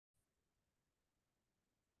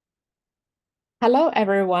Hello,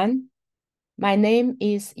 everyone. My name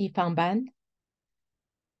is Yifang Ban.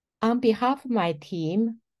 On behalf of my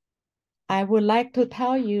team, I would like to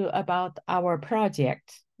tell you about our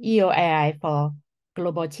project, AI for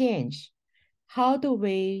Global Change. How do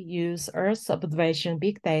we use Earth observation,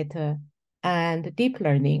 big data, and deep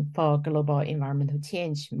learning for global environmental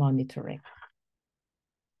change monitoring?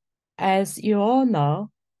 As you all know,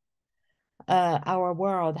 our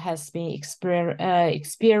world has been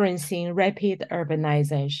experiencing rapid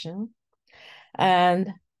urbanization,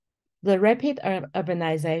 and the rapid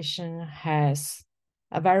urbanization has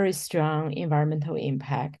a very strong environmental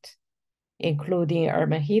impact, including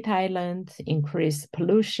urban heat island, increased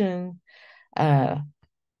pollution, urban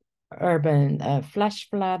flash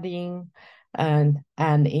flooding, and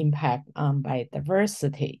impact on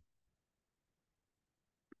biodiversity.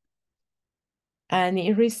 And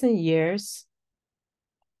in recent years,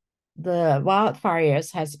 the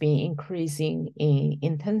wildfires has been increasing in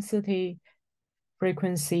intensity,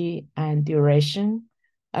 frequency, and duration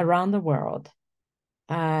around the world.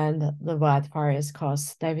 And the wildfires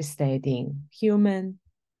cause devastating human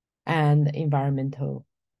and environmental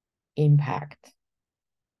impact.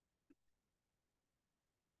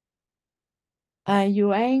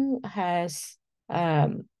 UN has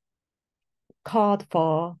called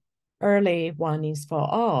for early warnings for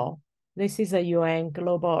all. This is a UN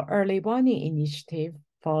Global Early Warning Initiative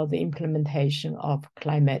for the implementation of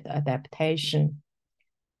climate adaptation.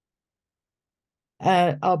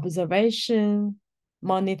 Observation,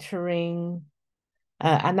 monitoring,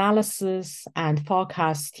 analysis, and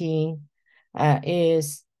forecasting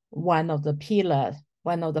is one of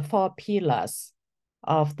the four pillars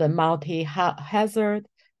of the multi-hazard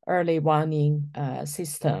early warning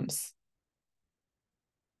systems.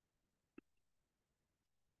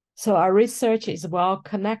 So our research is well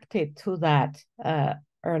connected to that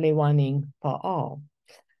early warning for all.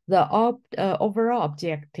 The overall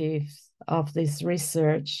objectives of this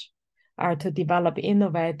research are to develop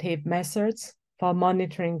innovative methods for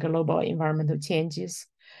monitoring global environmental changes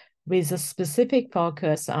with a specific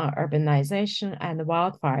focus on urbanization and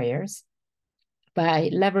wildfires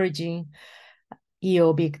by leveraging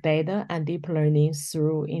EO big data and deep learning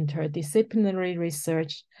through interdisciplinary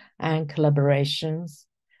research and collaborations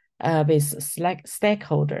with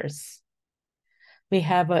stakeholders. We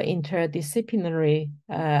have an interdisciplinary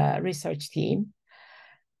research team.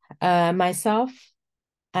 Myself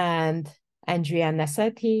and Andrea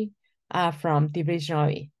Nassetti are from Division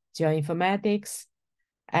of Geoinformatics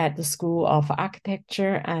at the School of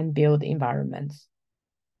Architecture and Built Environment.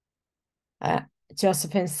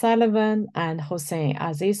 Josephine Sullivan and Hossein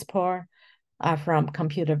Azizpour are from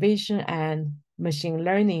Computer Vision and Machine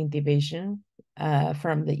Learning Division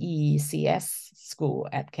from the EECS School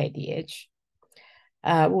at KDH.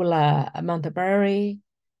 Ula Monteberry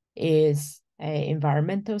is an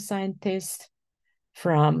environmental scientist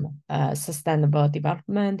from Sustainable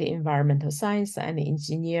Development, Environmental Science, and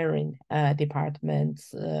Engineering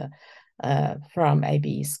departments from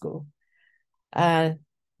ABE School.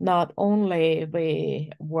 Not only we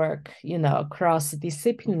work, across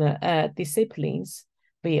disciplines,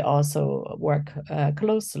 we also work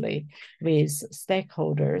closely with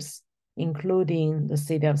stakeholders, including the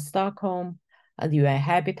City of Stockholm, UN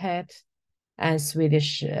Habitat, and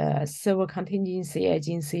Swedish Civil Contingency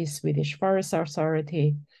Agency, Swedish Forest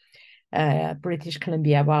Authority, British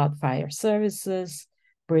Columbia Wildfire Services,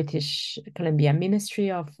 British Columbia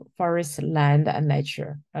Ministry of Forest, Land, and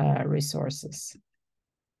Nature Resources.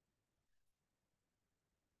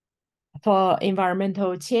 For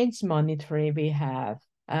environmental change monitoring, we have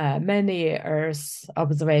many Earth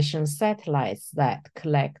observation satellites that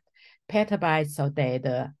collect petabytes of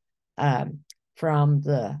data from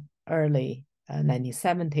the early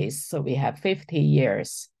 1970s. So we have 50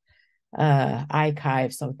 years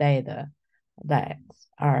archives of data that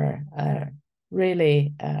are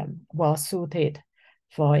really well suited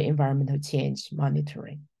for environmental change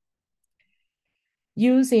monitoring.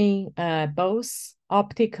 Using both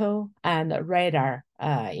optical and radar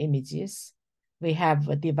images, we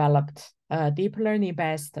have developed a deep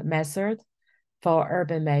learning-based method for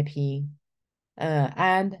urban mapping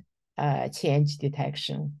and change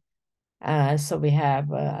detection. So we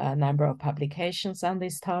have a number of publications on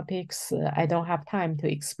these topics. I don't have time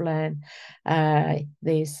to explain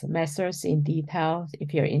these methods in detail.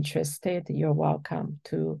 If you're interested, you're welcome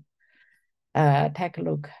to take a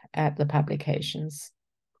look at the publications.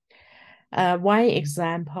 One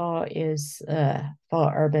example is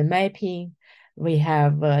for urban mapping. We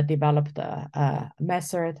have developed a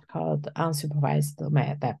method called unsupervised domain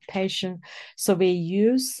adaptation. So we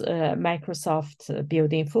use Microsoft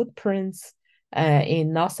building footprints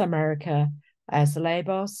in North America as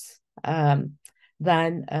labels. Then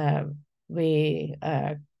we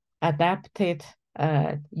adapted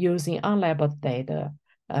using unlabeled data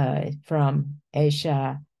from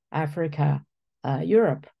Asia, Africa,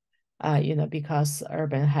 Europe, because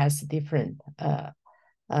urban has different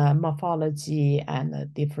morphology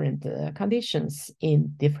and different conditions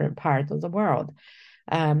in different parts of the world.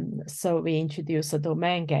 So we introduced a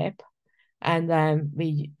domain gap, and then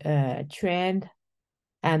we trained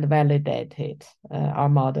and validated our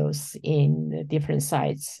models in different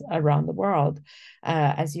sites around the world.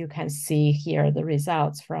 As you can see here, the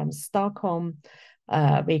results from Stockholm,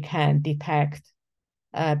 we can detect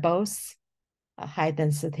both high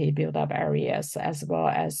density build-up areas as well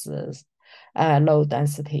as low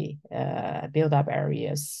density build-up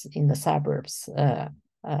areas in the suburbs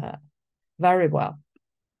very well.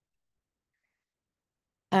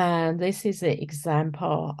 And this is an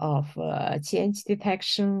example of change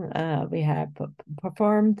detection we have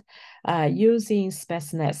performed using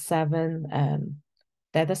SpaceNet 7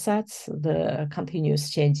 datasets, the continuous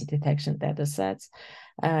change detection datasets.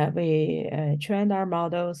 We trained our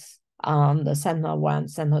models on the Sentinel-1,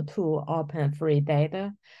 Sentinel-2 open free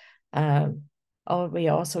data. We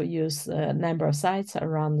also use a number of sites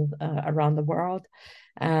around the world,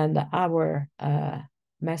 and our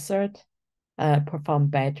method perform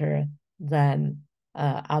better than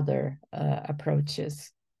other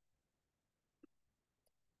approaches.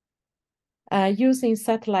 Using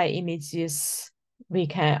satellite images, we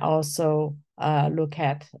can also look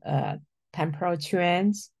at temporal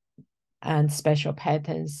trends and spatial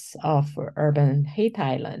patterns of urban heat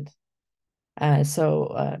island.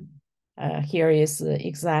 Here is an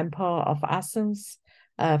example of Athens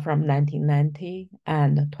from 1990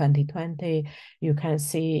 and 2020. You can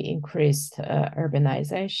see increased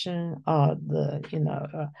urbanization, or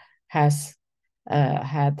has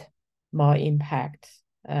had more impact,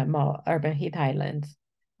 more urban heat island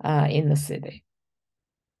in the city.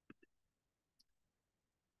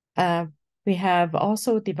 We have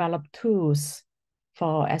also developed tools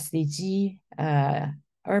for SDG,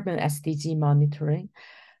 urban SDG monitoring.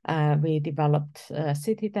 We developed a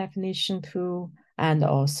city definition tool and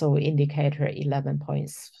also indicator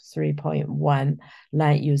 11.3.1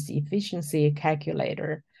 land use efficiency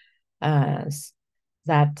calculator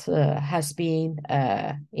that has been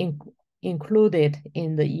included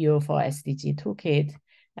in the EU4 SDG toolkit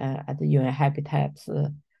at the UN Habitat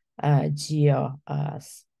Geo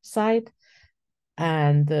site.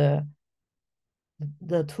 And the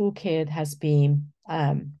toolkit has been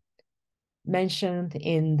mentioned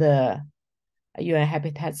in the UN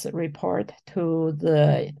Habitats report to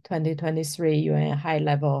the 2023 UN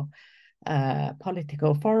High-Level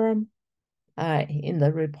Political Forum. In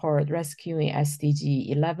the report, Rescuing SDG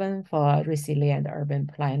 11 for Resilient Urban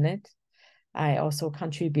Planet, I also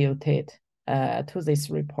contributed to this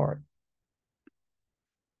report.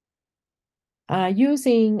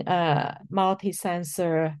 Using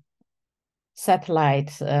multi-sensor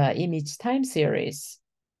satellite image time series,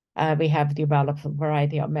 we have developed a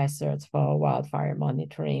variety of methods for wildfire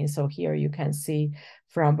monitoring. So here you can see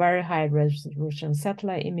from very high resolution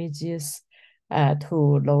satellite images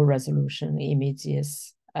to low resolution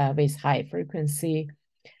images with high frequency.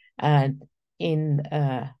 And in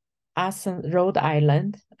Athens, Rhode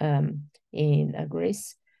Island, in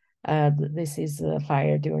Greece, this is a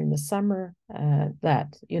fire during the summer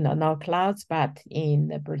that, no clouds, but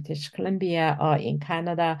in British Columbia or in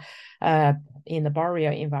Canada, in the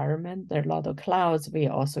boreal environment, there are a lot of clouds. We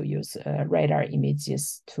also use radar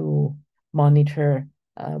images to monitor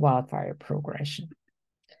wildfire progression.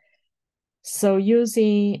 So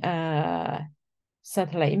using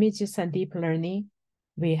satellite images and deep learning,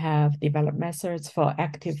 we have developed methods for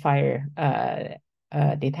active fire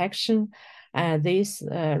detection. And these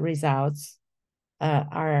results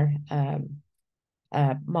are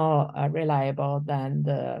more reliable than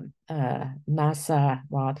the NASA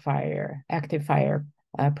wildfire active fire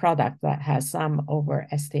product that has some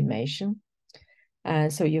overestimation.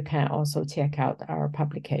 So you can also check out our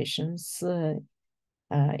publications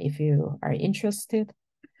if you are interested.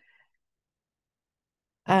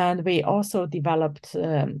 And we also developed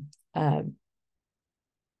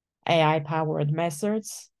AI-powered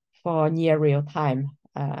methods for near real-time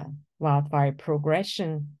wildfire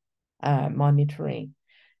progression monitoring.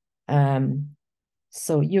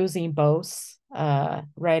 So using both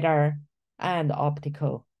radar and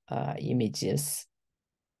optical images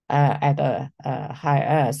at a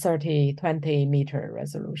high 30-20 meter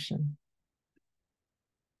resolution.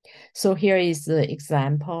 So here is the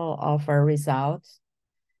example of a result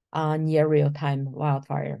on near real-time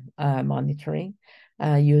wildfire monitoring,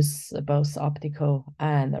 use both optical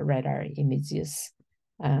and radar images.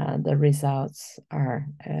 The results are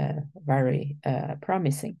very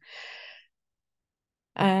promising.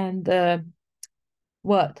 And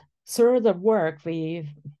through the work, we've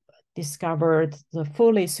discovered the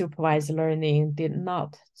fully supervised learning did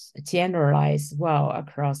not generalize well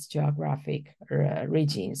across geographic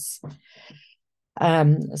regions.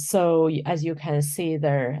 So as you can see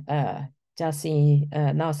there, just in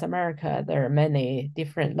North America, there are many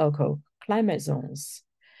different local climate zones.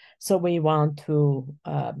 So we want to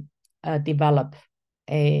develop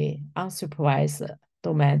a unsupervised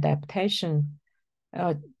domain adaptation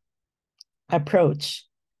approach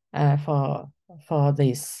for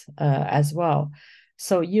this as well.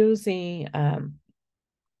 So using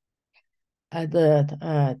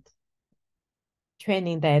the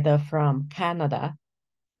training data from Canada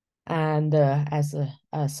and as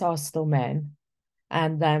a source domain,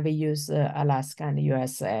 and then we use Alaska and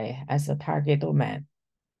USA as a target domain.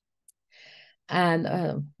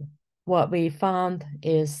 And what we found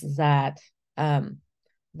is that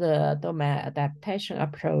the domain adaptation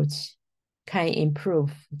approach can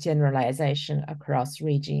improve generalization across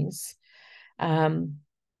regions. The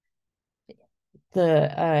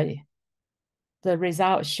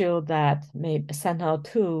results show that maybe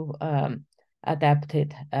Sentinel-2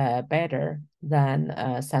 adapted better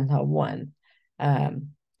than Sentinel-1.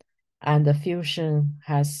 And the fusion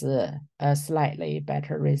has a slightly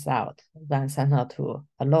better result than Sentinel-2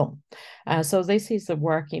 alone. So this is a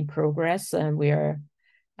work in progress, and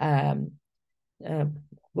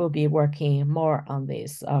we'll be working more on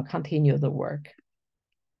this, continue the work.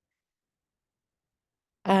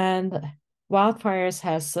 And wildfires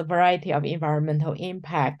has a variety of environmental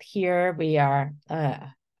impact. Here we are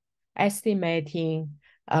estimating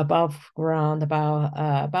above ground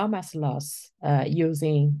biomass loss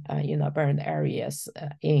using burned areas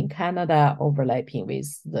in Canada overlapping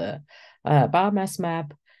with the biomass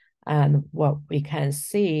map. And what we can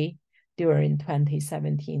see during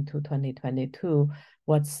 2017 to 2022,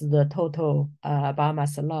 what's the total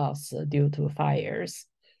biomass loss due to fires,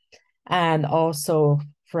 and also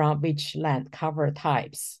from which land cover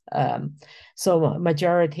types. So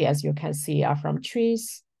majority, as you can see, are from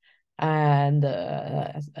trees, and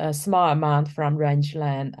a small amount from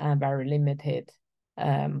rangeland, and very limited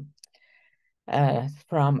from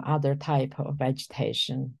other type of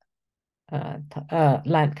vegetation,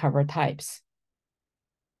 land cover types.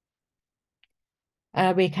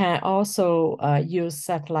 We can also use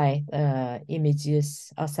satellite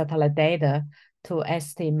images or satellite data to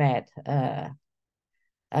estimate CO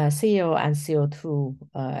and CO2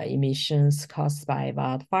 emissions caused by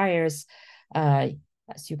wildfires.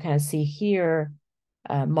 As you can see here,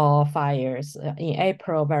 more fires. In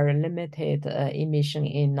April, very limited emission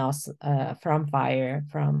in from fire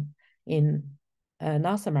in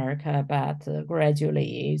North America, but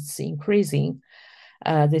gradually it's increasing.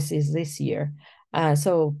 This is this year.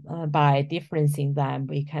 So by differencing them,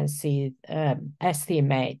 we can see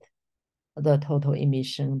estimate the total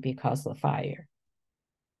emission because of fire.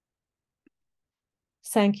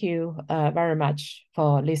 Thank you very much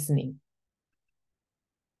for listening.